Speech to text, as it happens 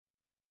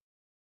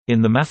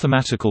In the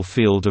mathematical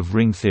field of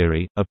ring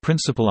theory, a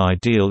principal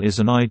ideal is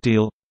an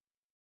ideal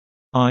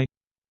I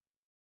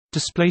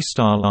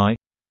I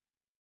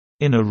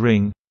in a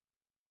ring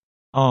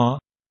R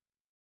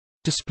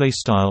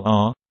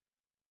R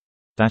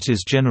that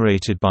is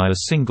generated by a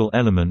single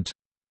element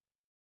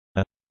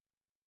a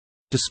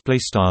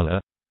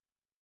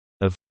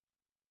of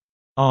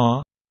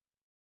R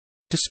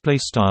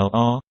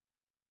R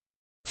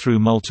through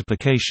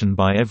multiplication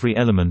by every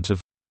element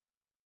of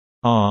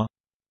R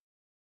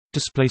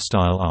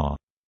R.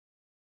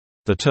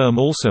 The term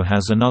also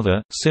has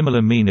another,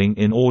 similar meaning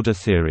in order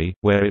theory,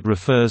 where it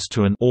refers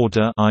to an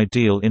order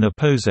ideal in a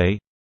pose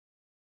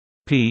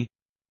P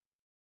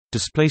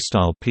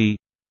P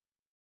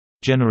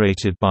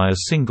generated by a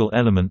single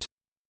element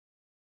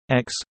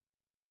X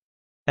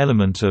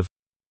element of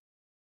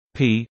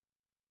P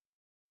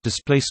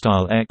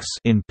X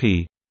in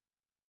P,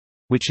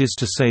 which is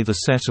to say the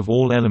set of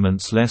all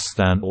elements less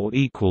than or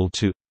equal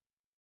to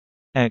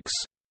X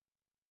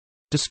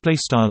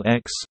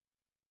X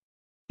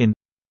in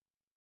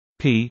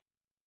P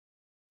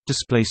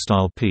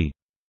P.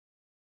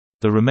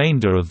 The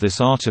remainder of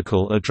this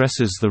article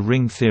addresses the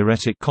ring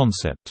theoretic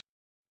concept.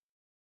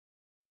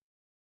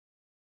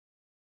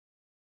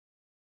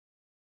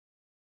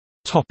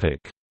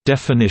 Topic: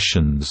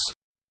 Definitions.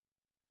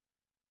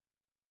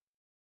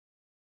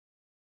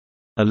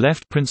 A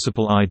left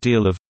principal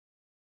ideal of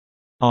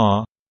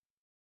R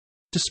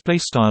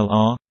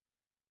R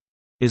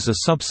is a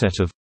subset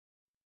of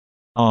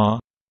R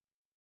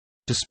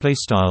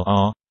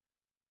R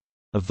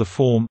of the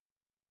form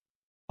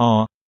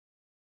R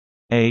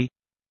A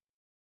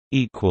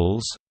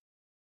equals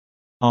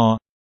R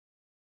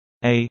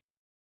A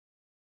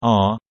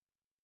R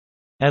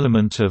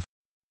element of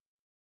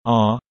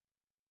R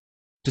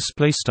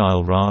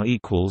ra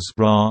equals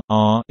ra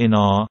R in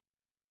R.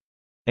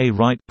 A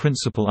right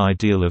principal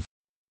ideal of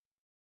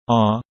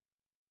R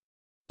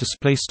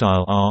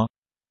R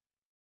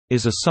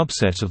is a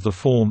subset of the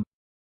form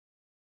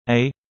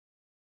A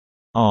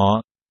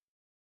R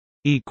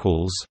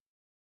equals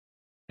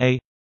A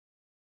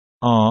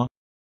R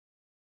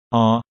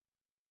R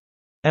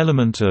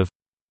element of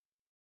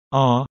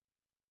R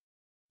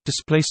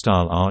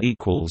R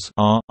equals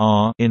R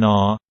R in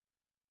R.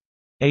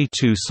 A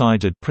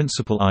two-sided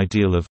principal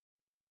ideal of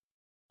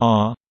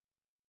R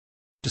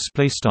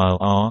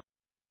R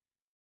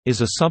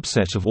is a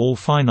subset of all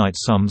finite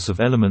sums of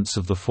elements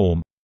of the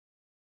form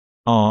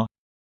R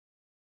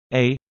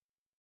A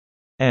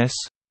S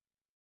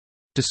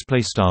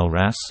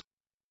ras,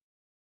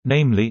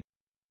 namely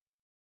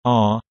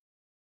R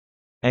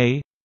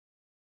A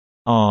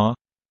R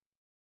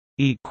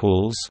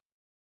equals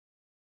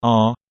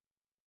R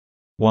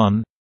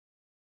 1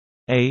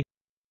 A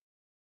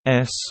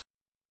S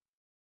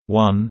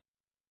 1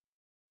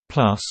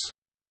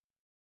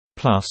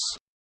 plus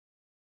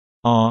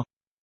R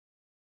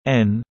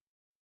N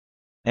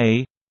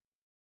A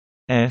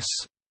S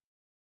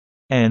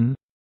N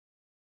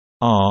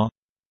R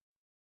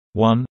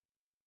 1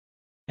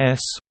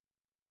 S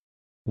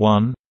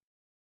 1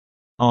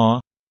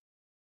 R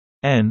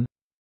N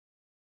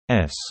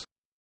S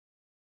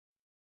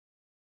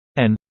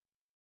N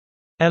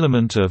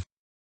element of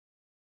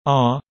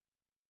R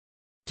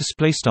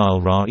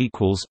ra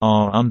equals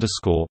R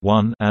underscore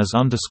 1 as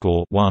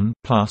underscore 1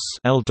 plus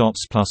L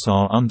dots plus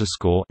R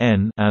underscore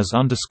N as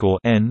underscore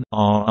N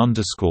R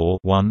underscore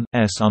 1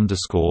 S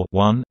underscore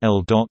 1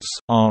 L dots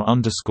R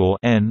underscore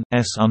N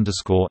S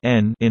underscore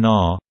N in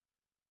R.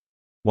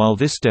 While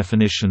this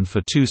definition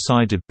for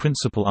two-sided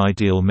principal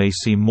ideal may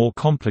seem more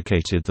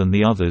complicated than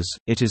the others,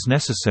 it is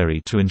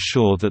necessary to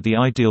ensure that the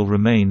ideal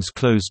remains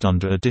closed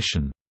under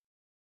addition.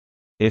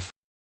 If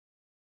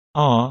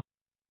R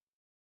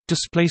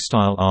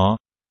R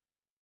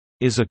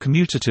is a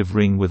commutative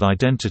ring with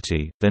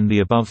identity, then the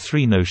above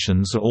three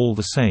notions are all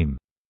the same.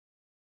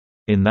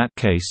 In that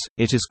case,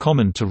 it is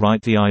common to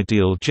write the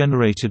ideal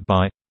generated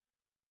by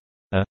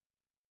a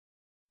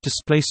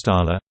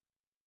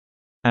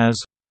as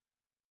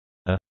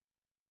a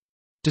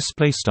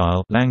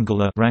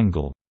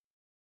wrangle.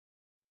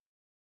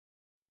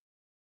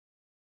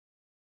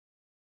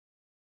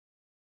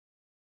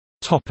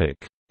 Topic: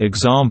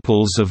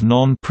 Examples of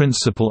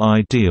non-principal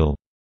ideal.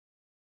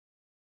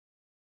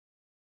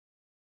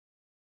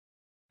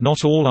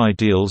 Not all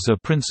ideals are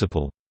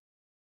principal.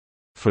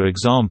 For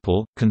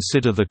example,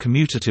 consider the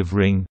commutative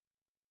ring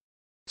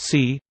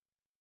C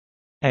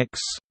X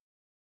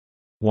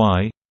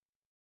Y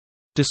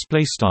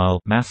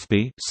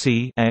mathb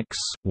C X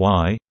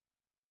Y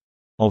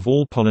of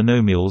all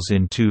polynomials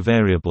in two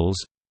variables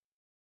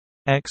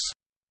X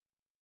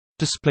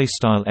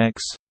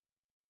X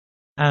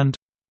and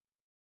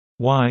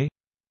Y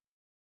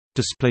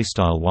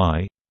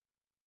Y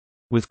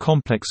with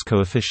complex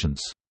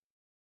coefficients.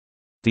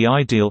 The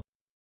ideal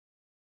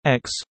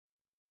X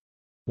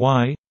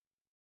Y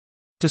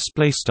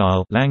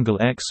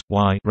Langle X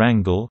Y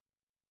wrangle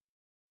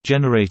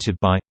generated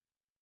by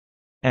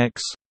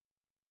X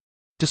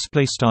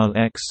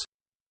X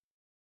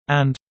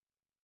and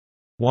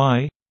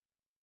Y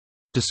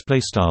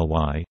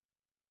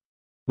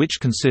Y which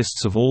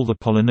consists of all the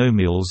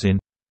polynomials in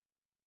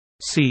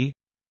C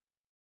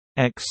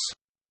x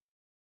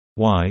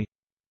y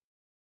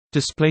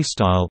display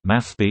style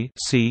mathb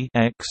C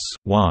x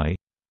y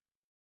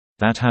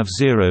that have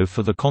 0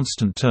 for the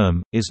constant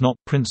term is not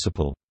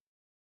principal.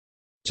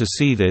 To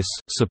see this,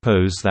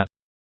 suppose that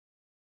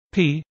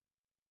p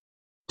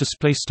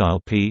display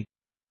style p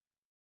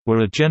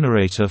were a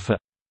generator for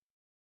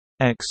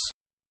x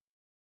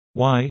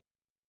y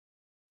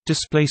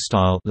display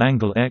style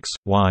Langle x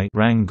y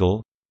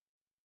wrangle,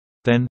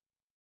 then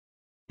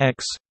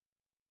x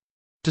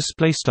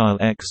display style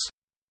x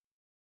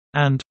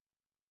and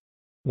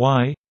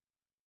y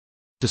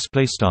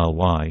display style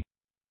y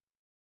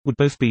would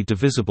both be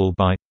divisible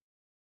by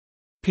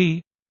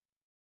p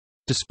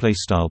display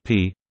style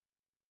p,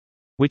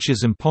 which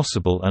is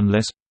impossible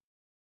unless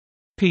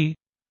p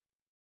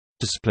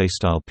display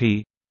style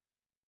p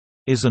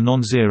is a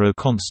non-zero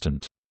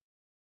constant.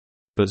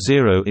 But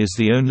 0 is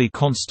the only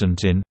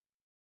constant in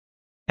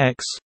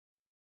x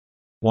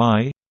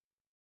y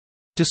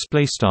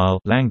display style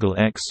Langle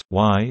x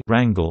y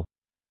wrangle,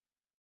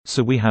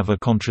 so we have a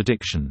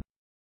contradiction.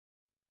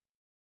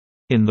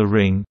 In the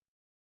ring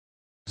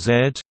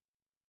Z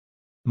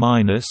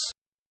minus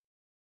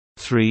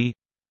 3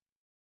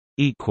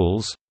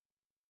 equals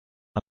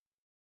a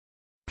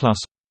plus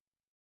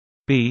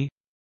b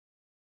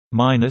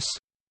minus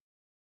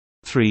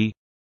 3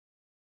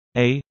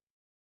 a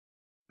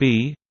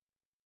b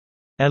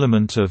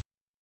element of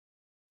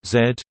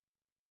Z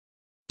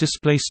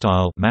display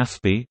style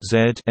mathb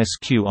Z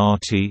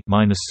sqrt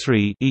minus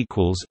 3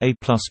 equals a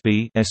plus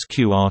b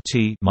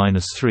sqrt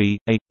minus 3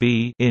 a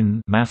b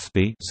in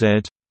mathb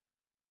Z.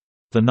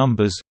 The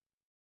numbers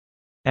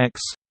x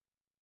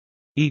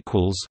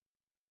equals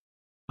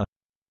a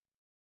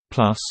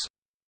plus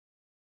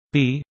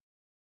b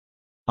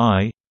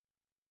I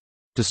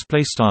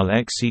display style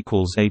x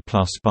equals a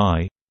plus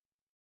b,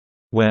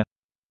 where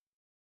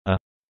a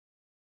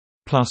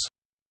plus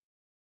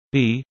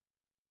b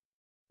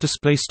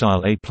display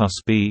style a plus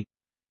b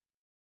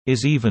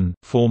is even,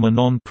 form a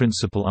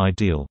non-principal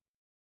ideal.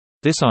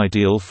 This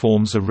ideal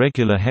forms a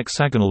regular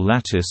hexagonal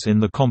lattice in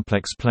the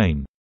complex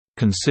plane.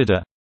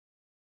 Consider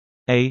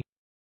a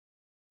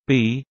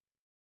b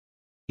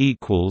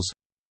equals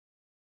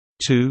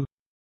 2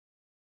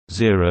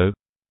 0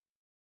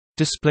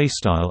 display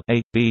style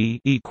a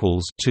b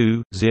equals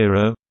 2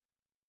 0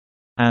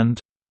 and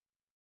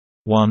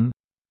 1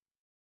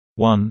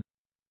 1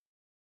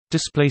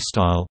 display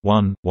style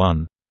 1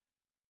 1.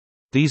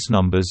 These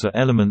numbers are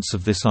elements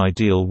of this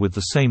ideal with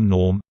the same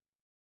norm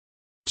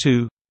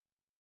 2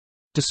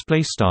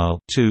 display style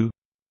 2,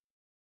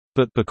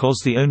 but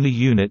because the only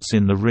units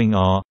in the ring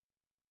are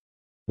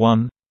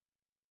 1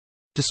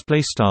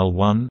 display style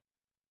 1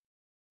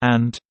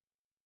 and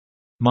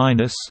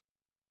minus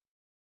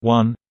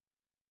 1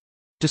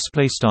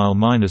 display style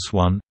minus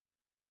 1,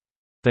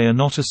 they are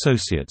not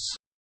associates.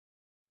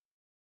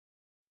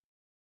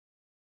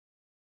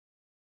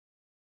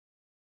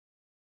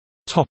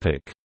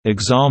 Topic: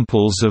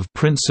 Examples of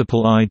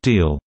principal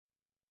ideal.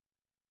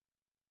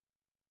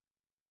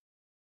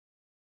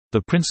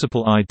 The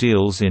principal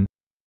ideals in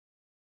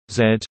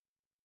Z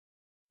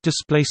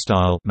display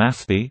style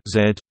mathb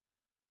Z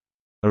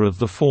are of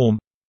the form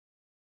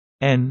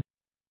n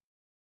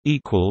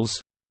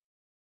equals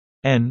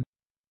n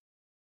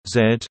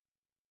Z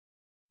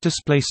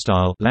display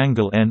style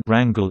Langle n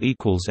wrangle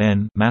equals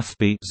n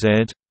mathb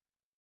Z.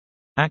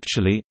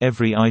 Actually,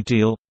 every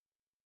ideal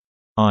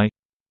I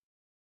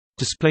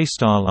display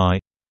style I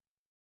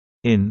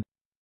in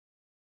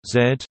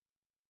Z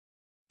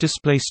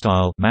display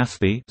style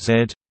mathb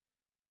Z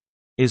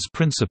is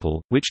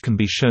principal, which can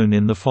be shown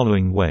in the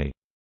following way.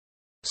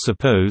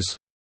 Suppose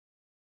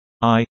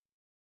I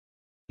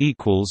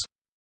equals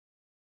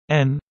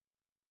n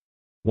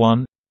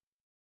 1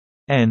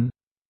 n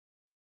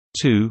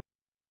 2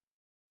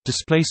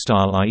 display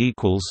style I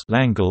equals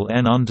Langle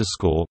n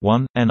underscore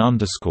 1 n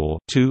underscore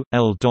 2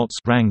 L dots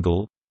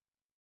wrangle,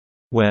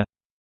 where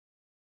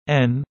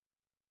n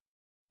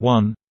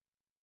 1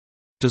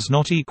 does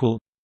not equal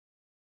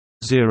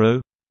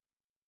 0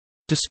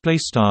 display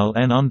style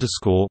n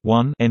underscore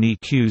 1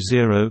 neq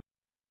 0.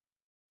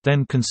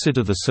 Then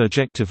consider the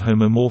surjective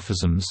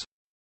homomorphisms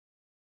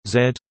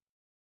Z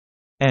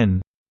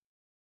n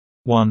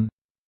 1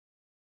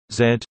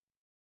 Z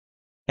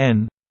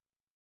n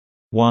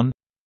 1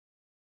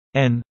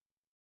 n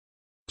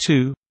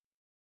 2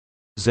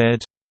 Z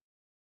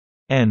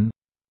n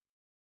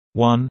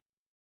 1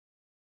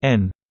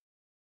 n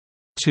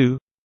 2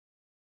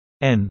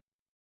 n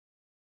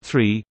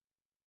 3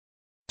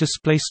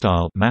 display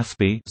style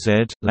mathb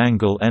Z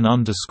Langle n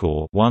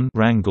underscore 1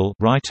 wrangle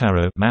right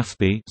arrow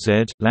mathb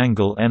Z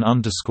Langle n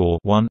underscore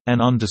 1 n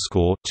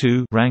underscore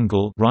 2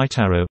 wrangle right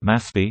arrow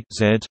mathb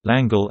Z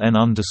Langle n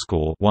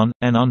underscore 1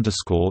 n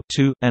underscore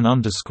 2 n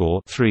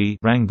underscore 3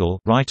 wrangle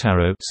right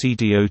arrow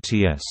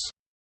cdots.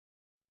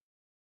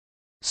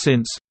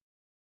 Since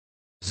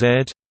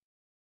Z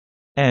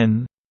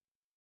n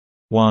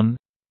 1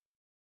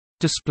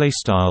 display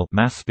style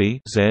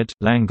mathb Z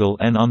Langle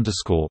n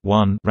underscore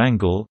 1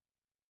 wrangle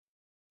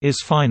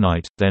is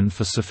finite, then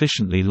for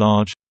sufficiently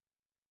large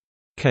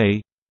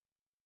k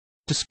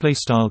display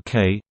style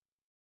k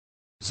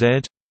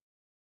z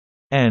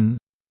n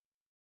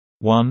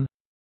 1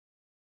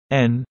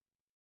 n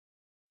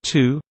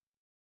 2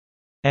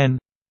 n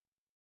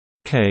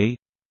k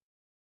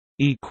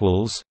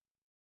equals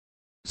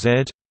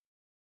z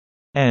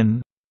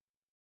n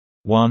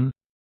 1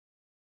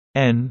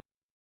 n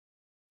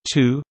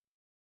 2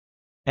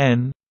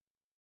 n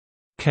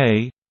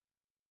k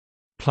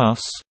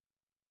plus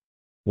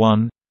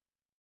 1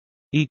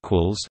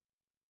 equals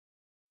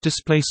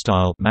display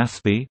style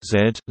mathb z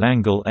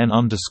langle n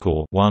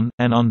underscore 1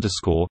 n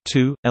underscore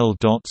 2 l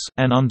dots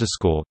n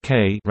underscore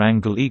k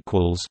rangle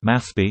equals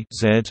mathb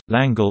z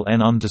langle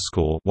n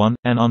underscore 1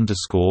 n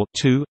underscore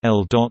 2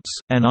 l dots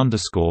n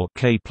underscore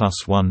k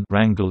plus 1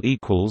 rangle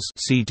equals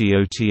c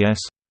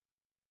dots.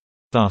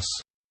 Thus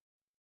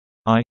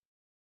I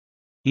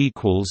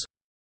equals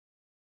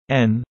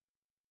n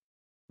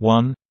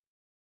 1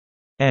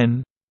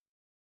 n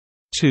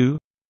 2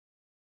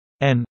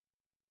 n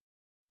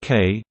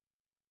k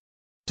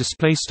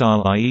display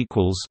style I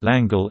equals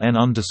langle n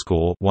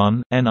underscore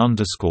 1 n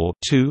underscore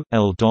 2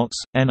 l dots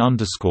n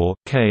underscore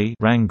k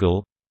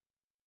rangle,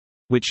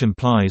 which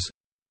implies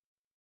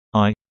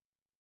I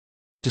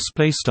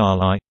display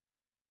style I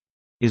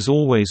is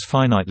always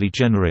finitely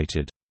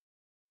generated.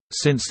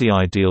 Since the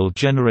ideal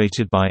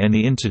generated by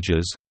any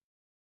integers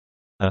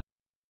a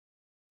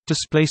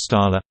display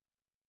style a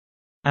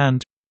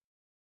and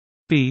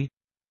b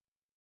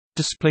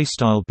display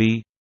style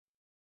b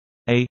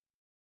a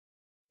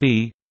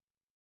b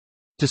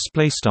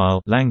display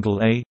style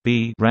langle a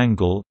b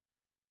rangle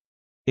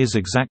is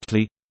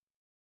exactly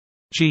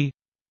g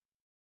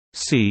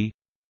c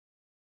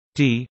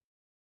d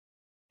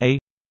a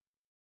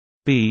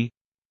b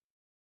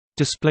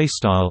display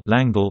style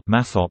langle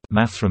mathop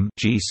mathrm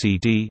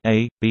gcd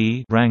a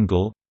b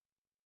rangle.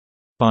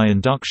 By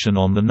induction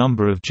on the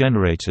number of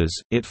generators,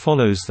 it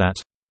follows that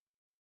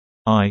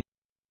I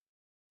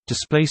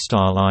display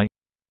style I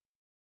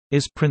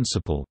is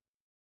principal.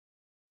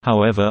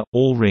 However,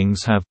 all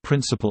rings have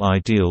principal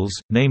ideals,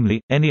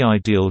 namely any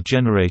ideal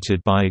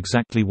generated by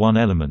exactly one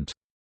element.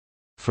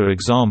 For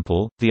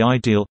example, the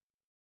ideal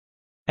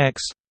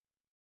x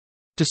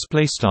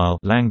display style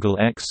langle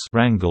x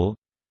rangle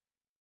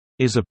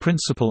is a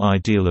principal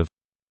ideal of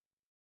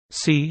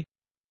c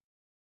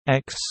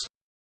x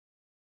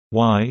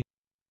y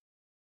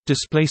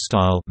display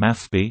style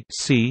mathb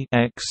c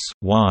x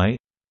y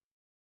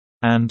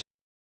and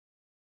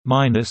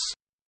minus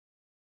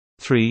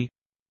 3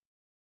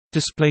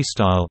 display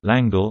style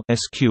langle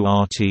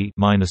sqrt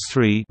minus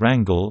 3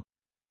 rangle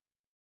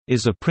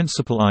is a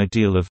principal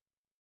ideal of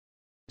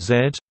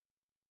z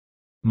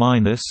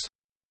minus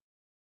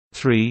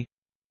 3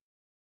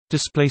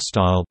 display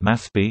style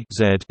mathb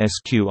z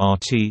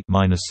sqrt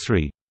minus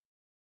 3.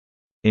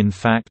 In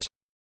fact,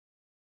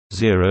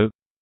 0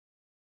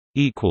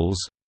 equals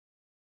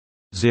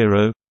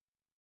 0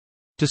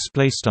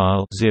 display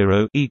style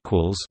 0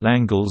 equals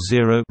langle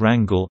 0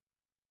 rangle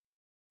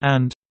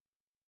and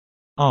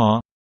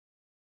r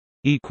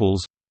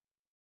equals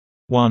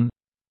 1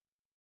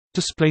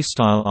 display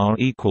style r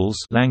equals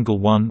langle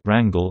 1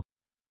 rangle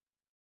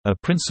are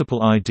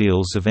principal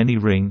ideals of any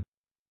ring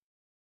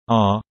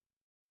r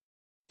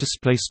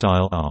display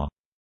style r.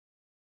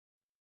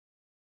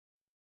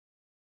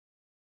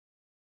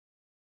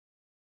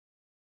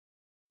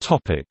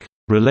 Topic: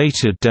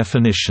 Related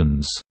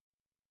definitions.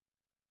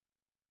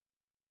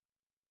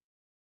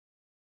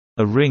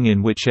 A ring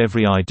in which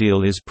every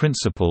ideal is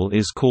principal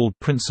is called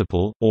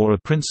principal, or a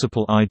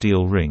principal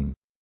ideal ring.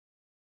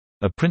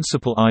 A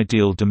principal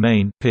ideal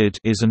domain (PID)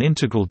 is an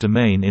integral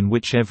domain in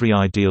which every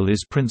ideal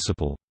is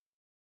principal.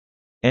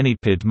 Any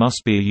PID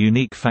must be a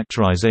unique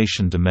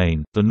factorization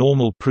domain. The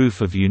normal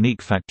proof of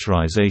unique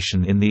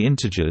factorization in the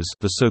integers,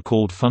 the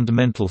so-called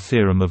fundamental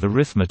theorem of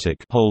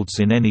arithmetic, holds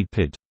in any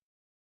PID.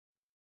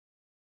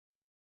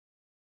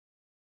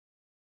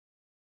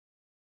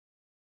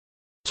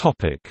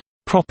 Topic: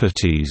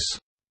 Properties.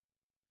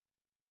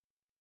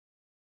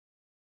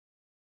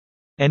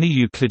 Any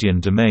Euclidean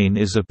domain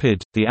is a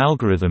PID. The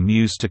algorithm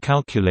used to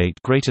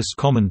calculate greatest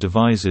common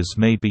divisors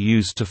may be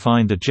used to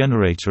find a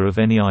generator of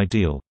any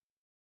ideal.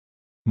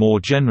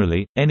 More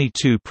generally, any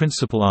two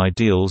principal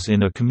ideals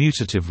in a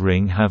commutative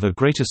ring have a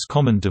greatest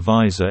common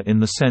divisor in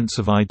the sense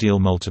of ideal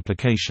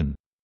multiplication.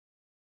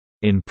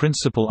 In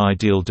principal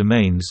ideal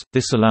domains,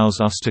 this allows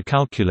us to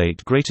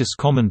calculate greatest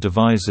common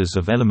divisors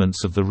of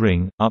elements of the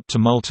ring, up to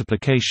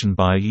multiplication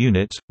by a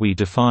unit. We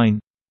define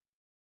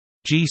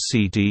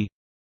GCD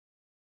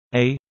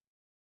A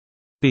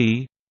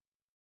B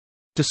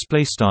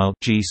displaystyle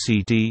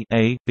GCD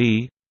A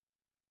B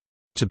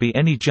to be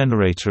any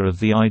generator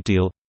of the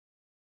ideal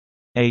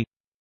A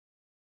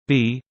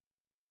B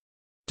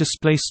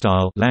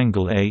displaystyle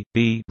Langle A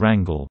B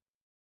rangle.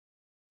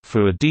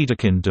 For a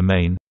Dedekind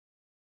domain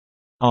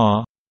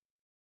R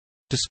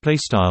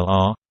displaystyle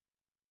R,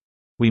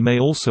 we may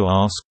also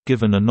ask,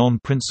 given a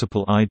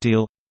non-principal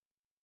ideal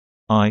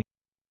I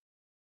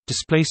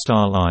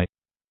displaystyle I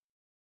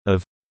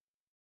of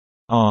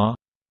R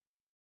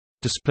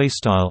display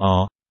style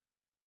r,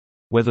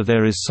 whether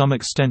there is some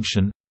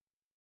extension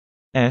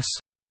s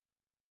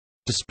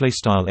display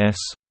style s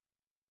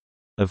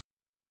of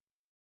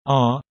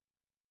r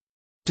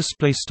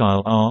display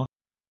style r,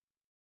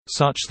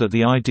 such that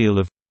the ideal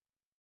of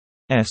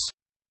s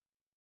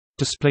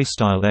display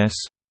style s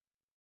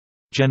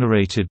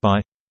generated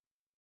by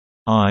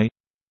I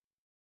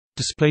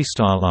display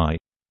style I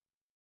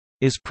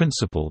is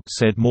principal.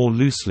 Said more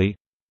loosely,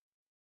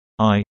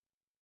 I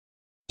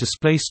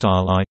display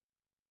style I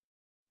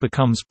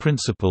becomes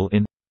principal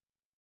in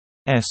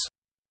S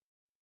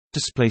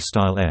display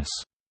style S.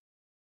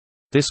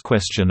 This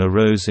question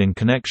arose in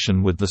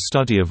connection with the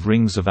study of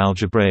rings of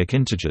algebraic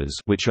integers,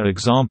 which are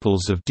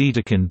examples of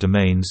Dedekind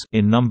domains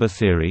in number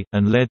theory,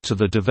 and led to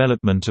the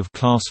development of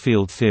class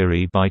field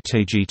theory by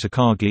Teiji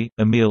Takagi,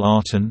 Emil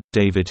Artin,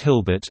 David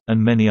Hilbert,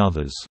 and many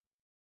others.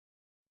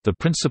 The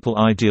principal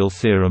ideal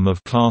theorem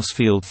of class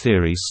field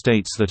theory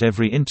states that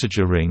every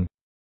integer ring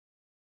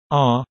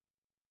R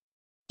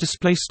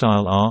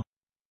 (R),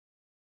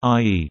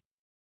 i.e.,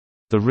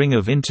 the ring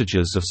of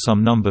integers of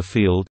some number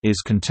field,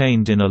 is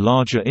contained in a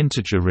larger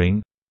integer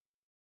ring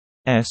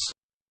S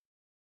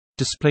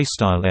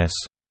 (S),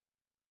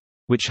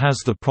 which has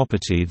the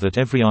property that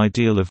every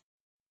ideal of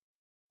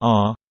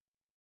R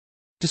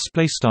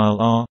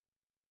 (R)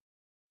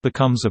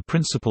 becomes a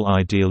principal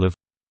ideal of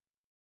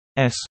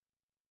S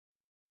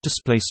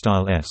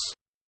 (S).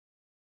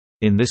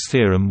 In this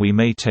theorem we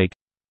may take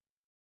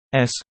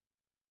S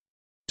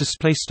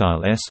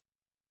 (S)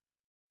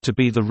 to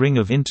be the ring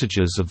of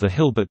integers of the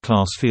Hilbert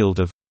class field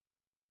of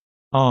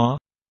R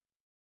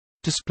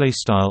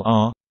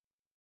 (R),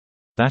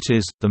 that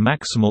is, the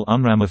maximal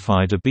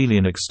unramified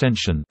abelian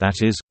extension,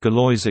 that is,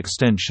 Galois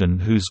extension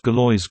whose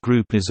Galois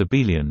group is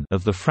abelian,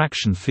 of the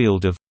fraction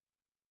field of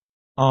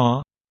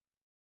R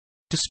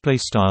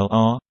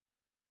 (R),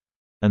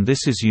 and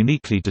this is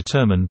uniquely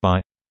determined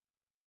by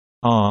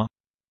R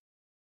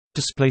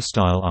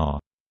 (R).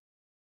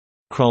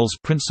 Krull's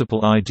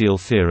principal ideal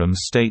theorem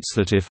states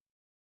that if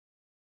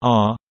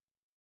R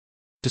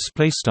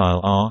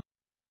 (R)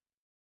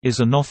 is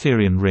a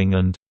Noetherian ring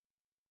and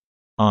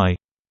I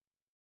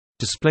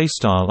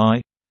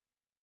 (I)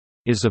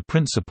 is a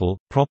principal,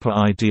 proper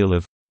ideal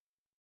of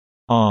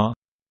R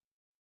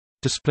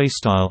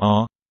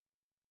 (R),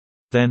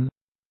 then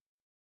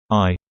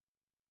I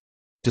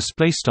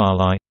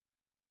 (I)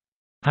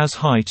 has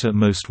height at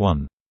most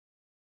 1.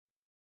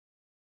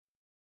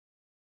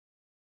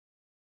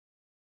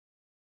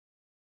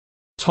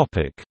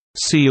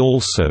 See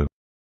also: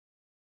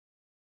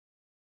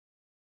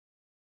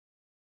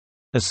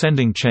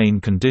 ascending chain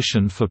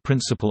condition for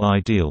principal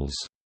ideals.